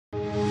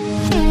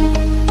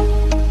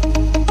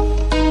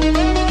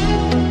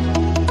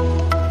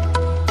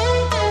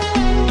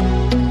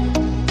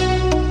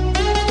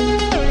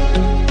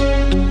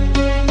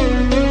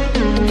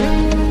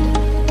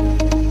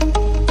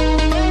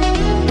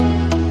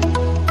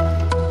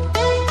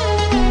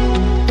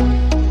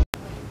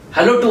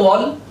Hello to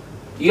all.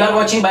 You are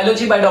watching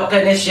Biology by Dr.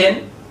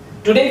 Jain.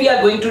 Today we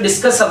are going to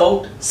discuss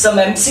about some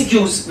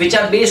MCQs which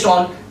are based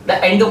on the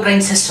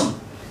endocrine system.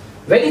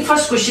 Very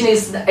first question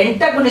is the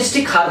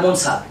antagonistic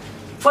hormones are.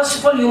 First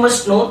of all, you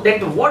must know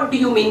that what do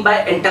you mean by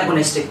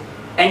antagonistic?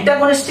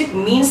 Antagonistic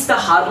means the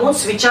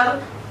hormones which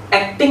are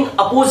acting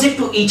opposite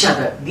to each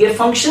other. Their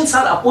functions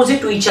are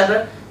opposite to each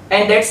other,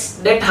 and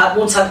that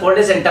hormones are called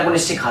as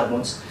antagonistic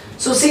hormones.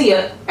 So see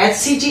here,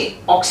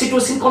 HCG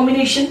oxytocin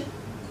combination,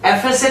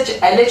 FSH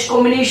LH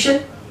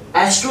combination,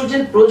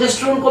 estrogen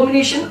progesterone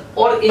combination,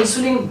 or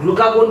insulin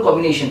glucagon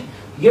combination.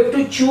 You have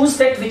to choose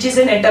that which is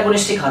an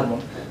antagonistic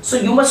hormone. So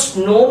you must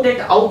know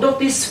that out of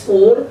these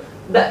four,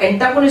 the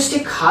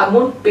antagonistic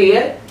hormone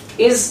pair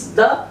is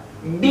the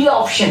D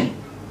option,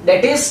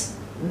 that is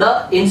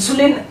the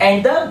insulin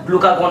and the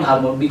glucagon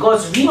hormone,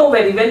 because we know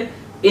very well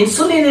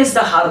insulin is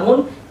the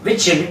hormone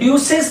which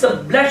reduces the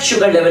blood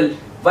sugar level,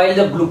 while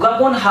the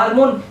glucagon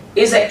hormone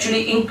is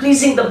actually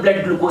increasing the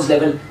blood glucose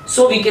level.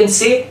 So we can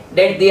say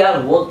that they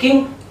are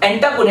working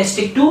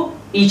antagonistic to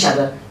each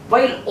other,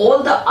 while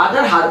all the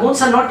other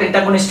hormones are not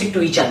antagonistic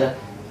to each other.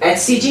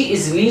 HCG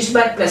is released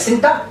by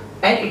placenta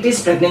and it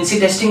is pregnancy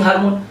testing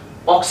hormone.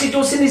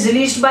 Oxytocin is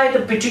released by the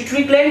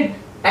pituitary gland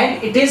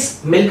and it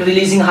is milk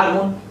releasing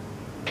hormone.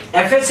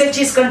 FSH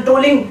is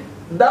controlling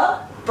the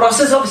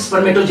process of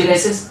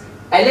spermatogenesis.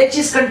 LH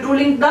is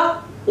controlling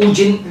the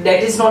oogen,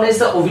 that is known as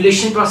the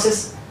ovulation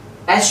process.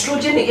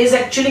 Estrogen is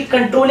actually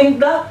controlling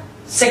the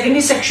secondary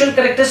sexual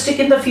characteristic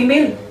in the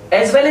female,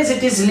 as well as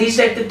it is released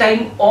at the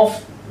time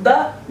of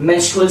the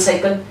menstrual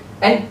cycle.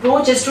 And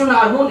progesterone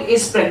hormone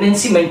is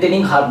pregnancy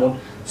maintaining hormone.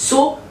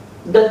 So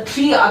the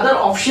three other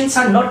options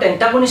are not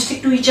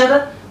antagonistic to each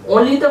other.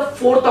 Only the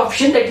fourth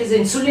option, that is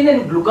insulin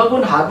and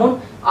glucagon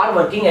hormone, are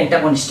working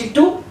antagonistic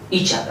to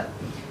each other.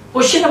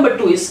 Question number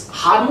 2 is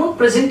hormone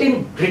present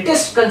in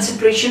greatest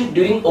concentration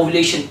during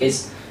ovulation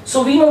is.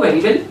 So we know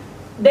very well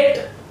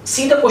that,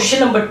 see the question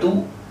number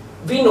 2,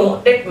 we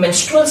know that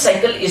menstrual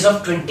cycle is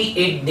of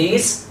 28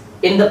 days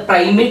in the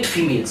primate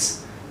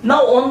females.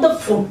 Now on the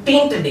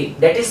 14th day,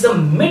 that is the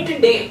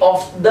midday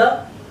of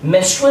the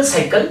menstrual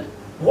cycle,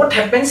 what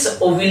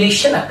happens?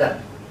 Ovulation occurs.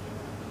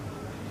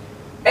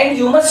 And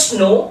you must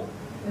know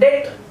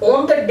that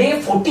on the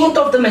day 14th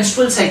of the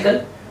menstrual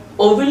cycle,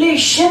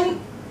 ovulation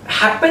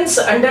happens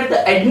under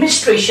the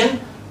administration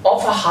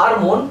of a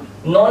hormone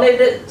known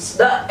as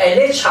the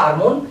LH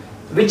hormone,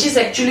 which is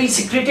actually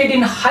secreted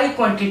in high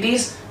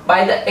quantities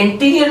by the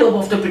anterior lobe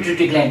of the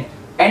pituitary gland,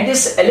 and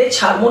this LH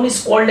hormone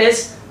is called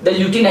as the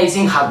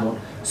luteinizing hormone.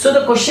 So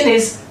the question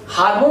is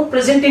hormone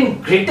present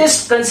in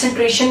greatest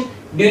concentration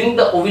during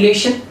the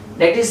ovulation,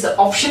 that is the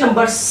option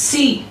number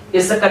C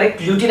is the correct,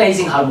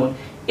 luteinizing hormone.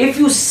 If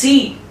you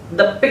see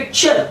the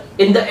picture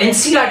in the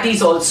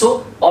NCERTs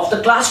also of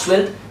the class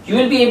 12th, you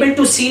will be able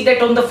to see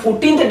that on the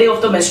 14th day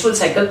of the menstrual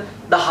cycle,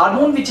 the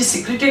hormone which is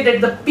secreted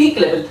at the peak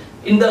level,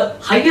 in the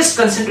highest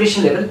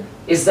concentration level,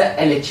 is the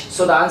LH.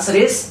 So the answer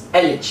is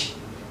LH.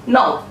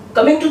 Now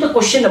coming to the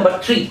question number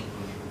 3,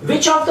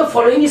 which of the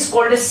following is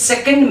called a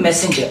second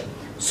messenger?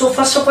 So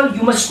first of all,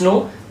 you must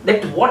know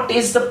that what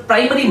is the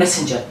primary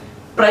messenger.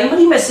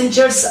 Primary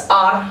messengers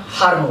are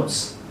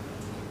hormones.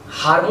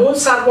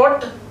 Hormones are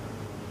what?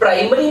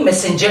 Primary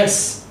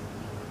messengers.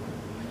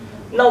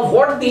 Now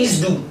what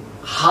these do?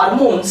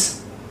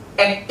 Hormones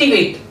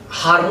activate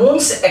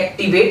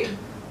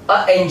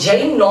an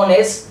enzyme known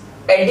as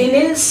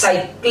adenyl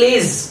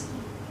cyclase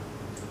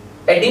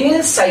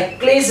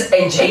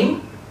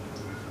enzyme.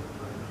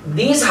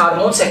 These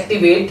hormones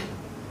activate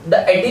the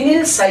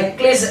adenyl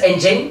cyclase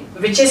enzyme,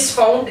 which is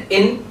found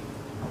in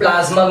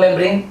plasma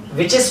membrane,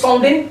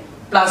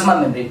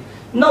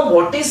 Now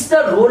what is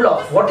the role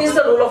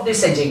of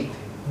this enzyme?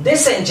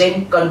 This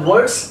enzyme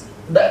converts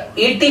the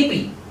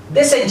ATP.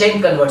 This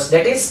enzyme converts,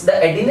 that is the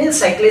adenyl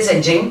cyclase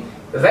enzyme,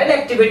 when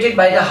activated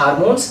by the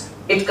hormones,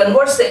 it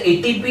converts the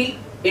ATP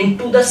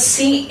into the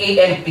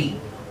CAMP.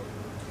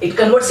 It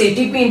converts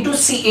ATP into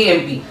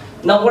CAMP.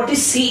 Now what is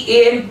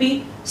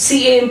CAMP?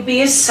 CAMP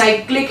is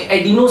cyclic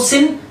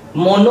adenosine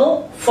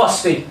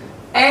monophosphate,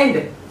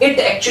 and it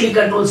actually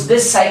controls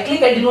this cyclic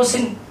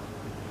adenosine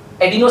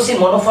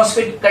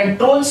monophosphate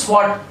controls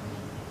what?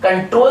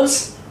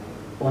 Controls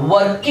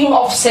working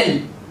of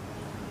cell.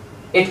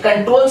 It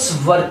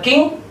controls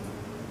working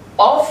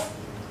of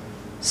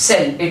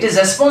cell. It is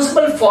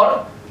responsible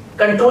for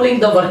controlling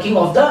the working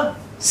of the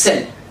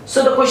cell.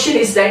 So the question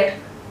is that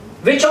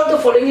which of the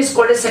following is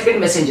called a second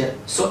messenger?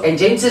 So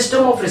enzyme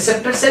system of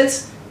receptor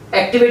cells,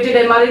 activated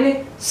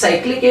mRNA,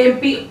 cyclic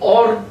AMP,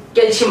 or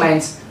calcium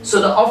ions. So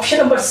the option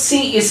number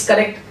C is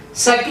correct.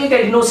 Cyclic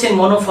adenosine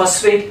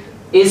monophosphate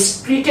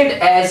is treated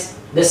as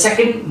the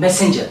second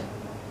messenger.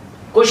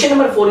 Question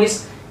number 4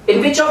 is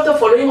in which of the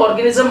following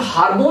organism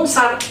hormones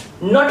are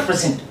not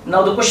present?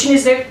 Now the question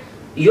is that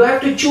you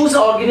have to choose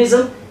an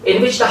organism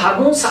in which the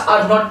hormones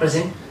are not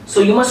present.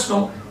 So you must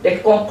know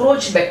that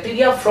cockroach,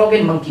 bacteria, frog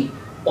and monkey,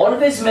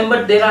 always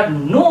remember there are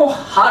no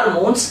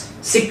hormones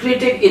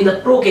secreted in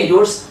the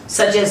prokaryotes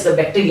such as the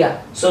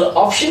bacteria. So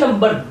option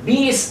number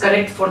B is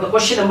correct for the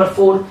question number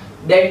 4,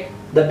 that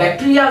the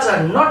bacteria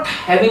are not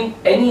having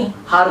any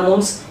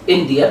hormones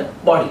in their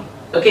body.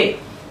 Okay.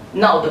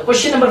 Now the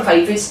question number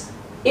 5 is,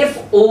 if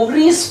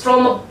ovaries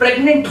from a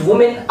pregnant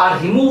woman are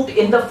removed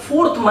in the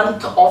 4th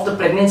month of the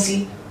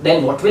pregnancy,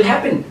 then what will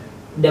happen?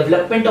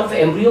 Development of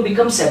embryo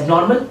becomes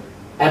abnormal,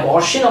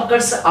 abortion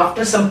occurs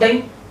after some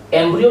time,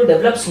 embryo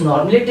develops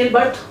normally till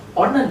birth,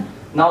 or none.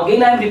 Now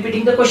again I am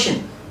repeating the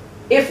question.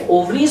 If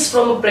ovaries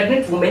from a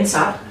pregnant woman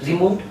are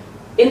removed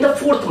in the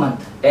 4th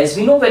month, as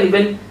we know very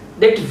well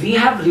that we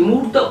have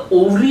removed the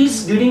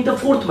ovaries during the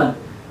 4th month.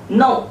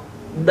 Now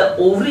the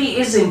ovary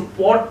is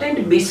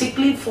important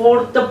basically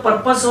for the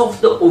purpose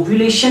of the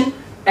ovulation,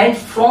 and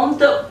from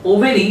the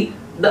ovary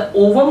the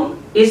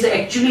ovum is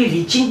actually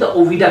reaching the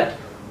oviduct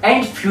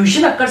and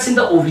fusion occurs in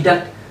the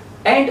oviduct,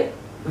 and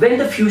when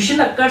the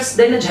fusion occurs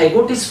then a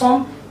zygote is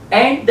formed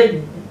and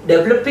the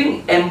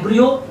developing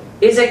embryo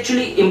is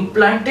actually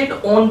implanted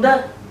on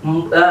the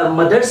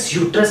mother's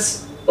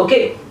uterus.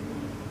 Okay,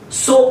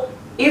 so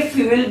if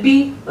we will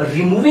be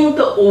removing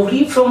the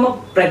ovary from a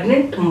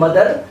pregnant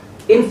mother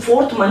in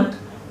 4th month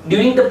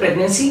during the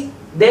pregnancy,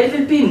 there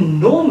will be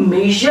no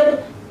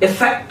major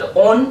effect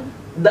on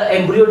the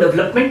embryo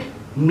development.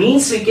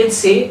 Means we can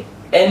say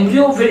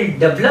embryo will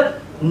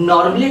develop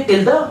normally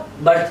till the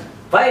birth.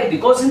 Why?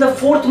 Because in the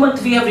 4th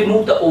month we have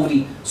removed the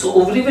ovary, so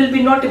ovary will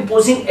be not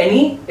imposing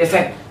any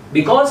effect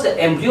because the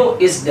embryo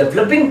is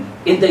developing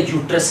in the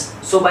uterus.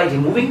 So by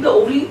removing the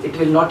ovary it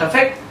will not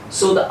affect.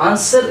 So the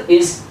answer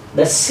is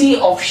the C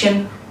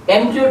option,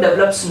 embryo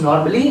develops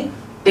normally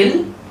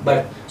till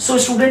birth. So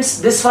students,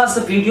 this was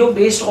the video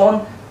based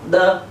on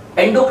the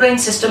endocrine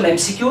system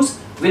MCQs.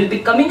 Will be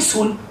coming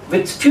soon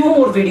with few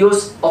more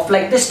videos of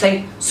like this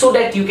type, so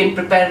that you can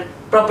prepare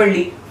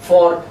properly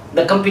for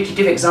the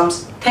competitive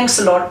exams. Thanks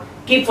a lot.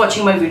 Keep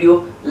watching my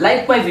video,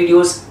 like my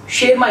videos,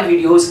 share my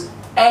videos,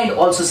 and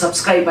also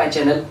subscribe my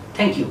channel.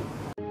 Thank you.